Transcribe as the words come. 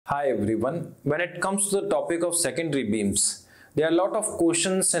Hi everyone. When it comes to the topic of secondary beams, there are a lot of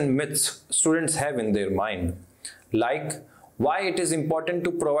questions and myths students have in their mind, like why it is important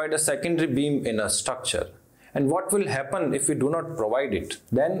to provide a secondary beam in a structure, and what will happen if we do not provide it,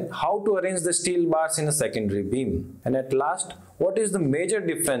 then how to arrange the steel bars in a secondary beam, and at last, what is the major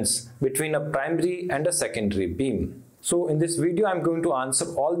difference between a primary and a secondary beam. So in this video, I am going to answer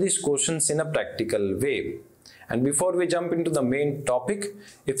all these questions in a practical way. And before we jump into the main topic,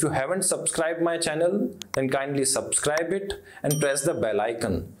 if you haven't subscribed my channel, then kindly subscribe it and press the bell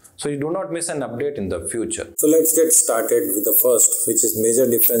icon so you do not miss an update in the future. So let's get started with the first, which is major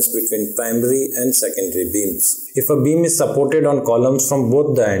difference between primary and secondary beams. If a beam is supported on columns from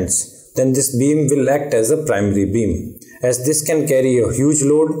both the ends, then this beam will act as a primary beam, as this can carry a huge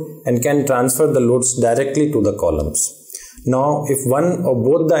load and can transfer the loads directly to the columns. Now, if one or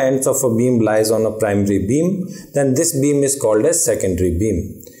both the ends of a beam lies on a primary beam, then this beam is called as secondary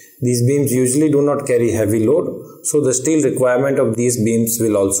beam. These beams usually do not carry heavy load, so the steel requirement of these beams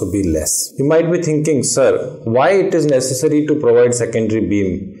will also be less. You might be thinking, sir, why it is necessary to provide secondary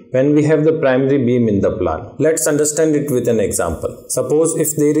beam when we have the primary beam in the plan? Let's understand it with an example. Suppose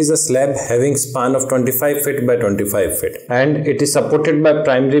if there is a slab having span of 25 feet by 25 feet and it is supported by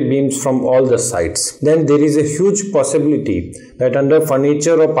primary beams from all the sides, then there is a huge possibility that under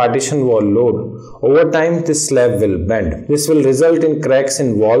furniture or partition wall load, over time this slab will bend. This will result in cracks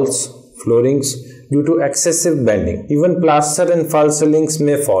in walls, floorings, due to excessive bending. Even plaster and false ceilings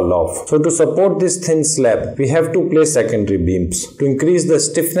may fall off. So to support this thin slab, we have to place secondary beams to increase the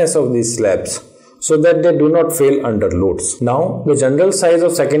stiffness of these slabs so that they do not fail under loads. Now, the general size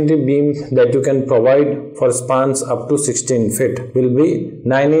of secondary beam that you can provide for spans up to 16 feet will be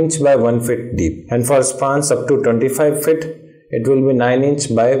 9 inch by 1 foot deep, and for spans up to 25 feet, it will be 9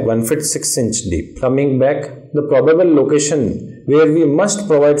 inch by 1 foot 6 inch deep. Coming back, the probable location where we must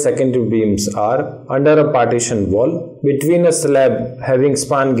provide secondary beams are under a partition wall, between a slab having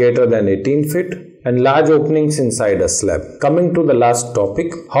span greater than 18 feet, and large openings inside a slab. Coming to the last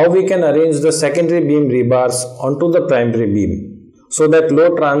topic, how we can arrange the secondary beam rebars onto the primary beam so that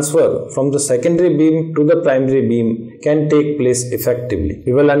load transfer from the secondary beam to the primary beam can take place effectively.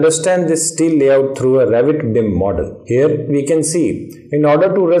 We will understand this steel layout through a Revit BIM model. Here we can see, in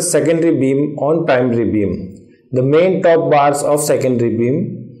order to rest secondary beam on primary beam, the main top bars of secondary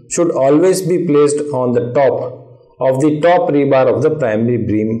beam should always be placed on the top of the top rebar of the primary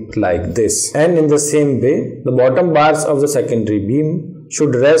beam like this. And in the same way, the bottom bars of the secondary beam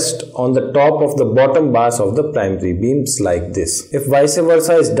should rest on the top of the bottom bars of the primary beams like this. If vice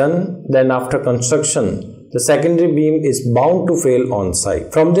versa is done, then after construction, the secondary beam is bound to fail on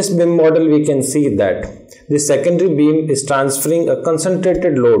site. From this BIM model, we can see that the secondary beam is transferring a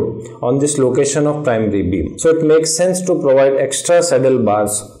concentrated load on this location of primary beam. So it makes sense to provide extra saddle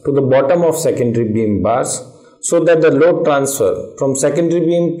bars to the bottom of secondary beam bars so that the load transfer from secondary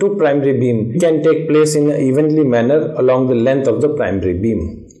beam to primary beam can take place in an evenly manner along the length of the primary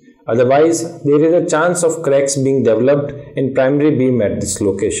beam. Otherwise, there is a chance of cracks being developed in primary beam at this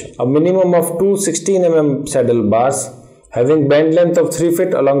location. A minimum of two 16 mm saddle bars having bend length of 3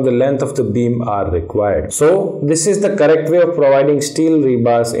 feet along the length of the beam are required. So, this is the correct way of providing steel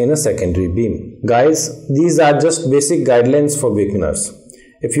rebars in a secondary beam. Guys, these are just basic guidelines for beginners.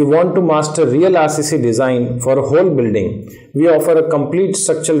 If you want to master real RCC design for a whole building, we offer a complete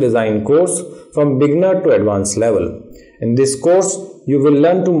structural design course from beginner to advanced level. In this course, you will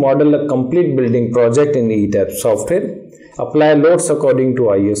learn to model a complete building project in Etabs software, apply loads according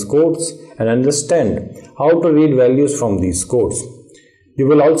to IS codes, and understand how to read values from these codes. You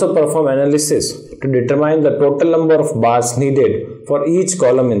will also perform analysis to determine the total number of bars needed for each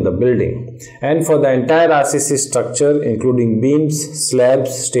column in the building and for the entire RCC structure including beams,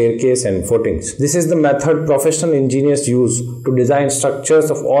 slabs, staircase and footings. This is the method professional engineers use to design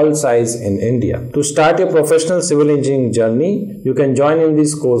structures of all size in India. To start your professional civil engineering journey, you can join in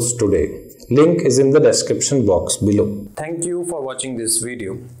this course today. Link is in the description box below. Thank you for watching this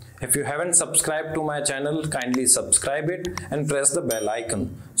video. If you haven't subscribed to my channel, kindly subscribe it and press the bell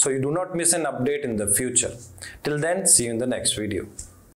icon so you do not miss an update in the future. Till then, see you in the next video.